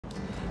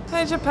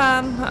Hey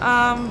Japan,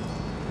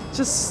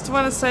 just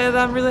want to say that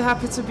I'm really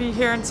happy to be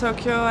here in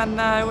Tokyo, and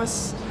it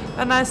was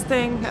a nice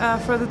thing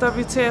for the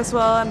WTA as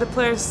well and the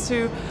players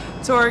to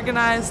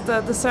organize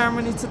the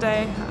ceremony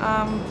today.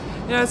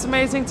 You know, it's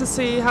amazing to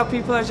see how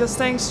people are just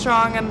staying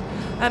strong,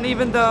 and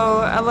even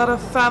though a lot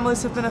of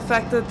families have been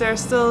affected, they're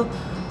still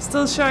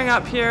showing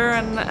up here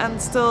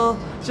and still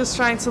just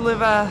trying to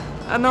live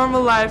a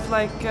normal life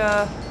like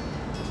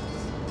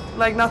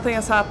nothing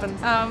has happened.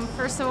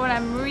 First of all,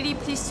 I'm really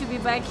pleased to be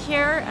back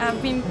here.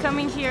 I've been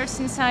coming here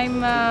since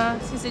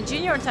the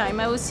junior time.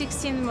 I was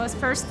 16 was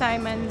first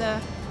time, and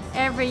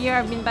every year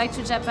I've been back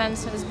to Japan,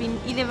 so it's been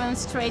 11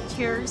 straight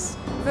years.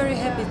 Very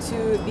happy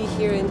to be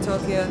here in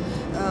Tokyo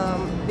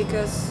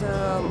because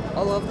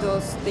all of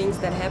those things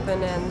that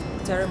happened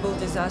and terrible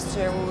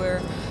disaster, we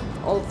were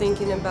all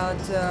thinking about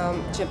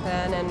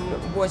Japan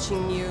and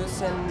watching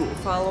news and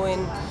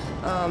following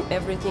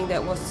everything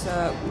that was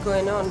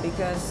going on,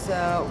 because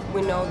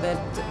we know that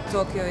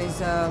Tokyo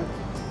is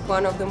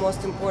one of the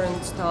most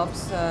important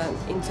stops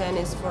in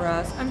tennis for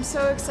us. I'm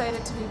so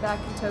excited to be back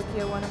in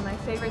Tokyo, one of my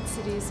favorite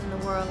cities in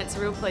the world. It's a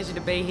real pleasure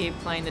to be here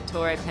playing the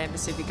Tour Pan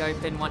Pacific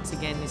Open once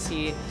again this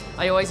year.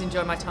 I always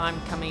enjoy my time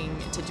coming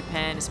to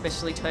Japan,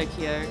 especially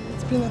Tokyo.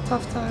 It's been a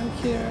tough time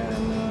here,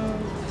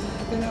 and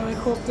you know, I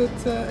hope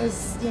that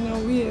as you know,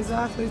 we as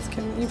athletes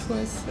can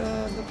influence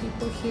the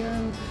people here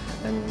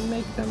and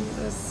make them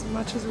as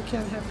much as we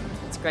can happen.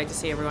 It's great to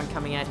see everyone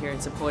coming out here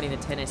and supporting the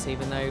tennis,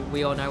 even though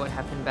we all know what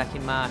happened back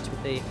in March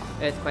with the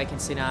earthquake and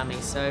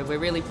tsunami. So we're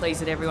really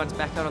pleased that everyone's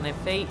back out on their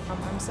feet.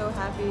 I'm so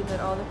happy that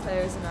all the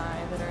players and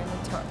I that are in the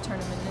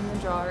tournament, in the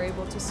draw, are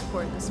able to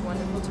support this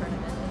wonderful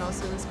tournament and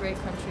also this great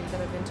country that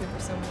I've been to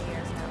for so many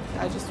years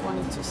now. I just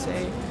wanted to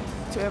say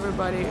to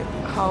everybody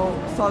how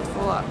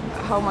thoughtful,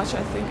 how much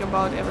I think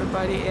about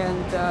everybody,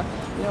 and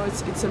you know,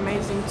 it's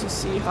amazing to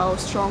see how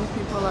strong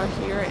people are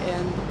here,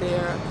 and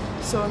they're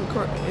so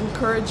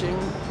encouraging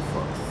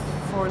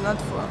for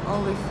not for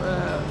only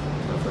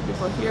for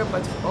people here,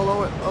 but all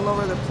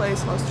over the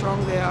place, how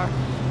strong they are.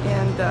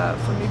 And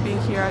for me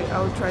being here, I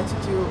will try to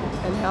do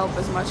and help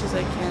as much as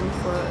I can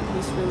for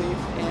this relief.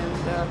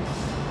 And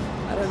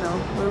I don't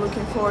know, we're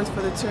looking forward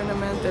for the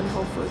tournament and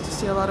hopefully to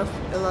see a lot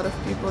of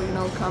people, you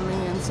know, coming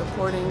and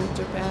supporting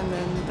Japan,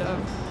 and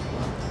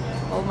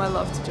all my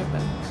love to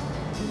Japan.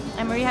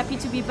 I'm very happy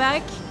to be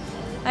back.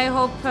 I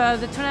hope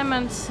the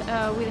tournament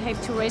will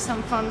help to raise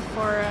some fund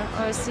for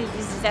obviously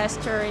this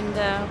disaster in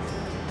the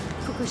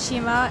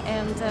Fukushima,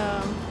 and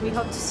we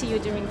hope to see you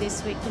during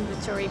this week in the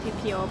Tour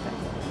PP Open.